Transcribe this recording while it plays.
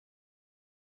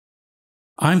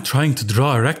I'm trying to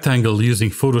draw a rectangle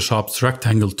using Photoshop's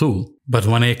rectangle tool. But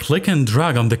when I click and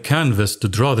drag on the canvas to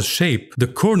draw the shape, the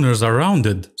corners are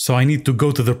rounded, so I need to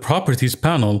go to the Properties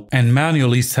panel and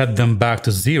manually set them back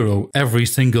to 0 every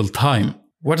single time.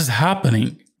 What is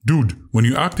happening? Dude, when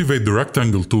you activate the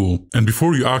rectangle tool, and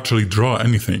before you actually draw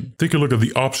anything, take a look at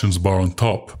the options bar on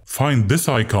top. Find this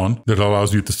icon that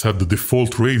allows you to set the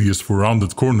default radius for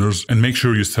rounded corners and make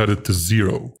sure you set it to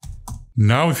 0.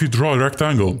 Now if you draw a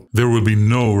rectangle, there will be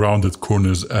no rounded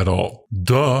corners at all.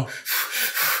 Duh!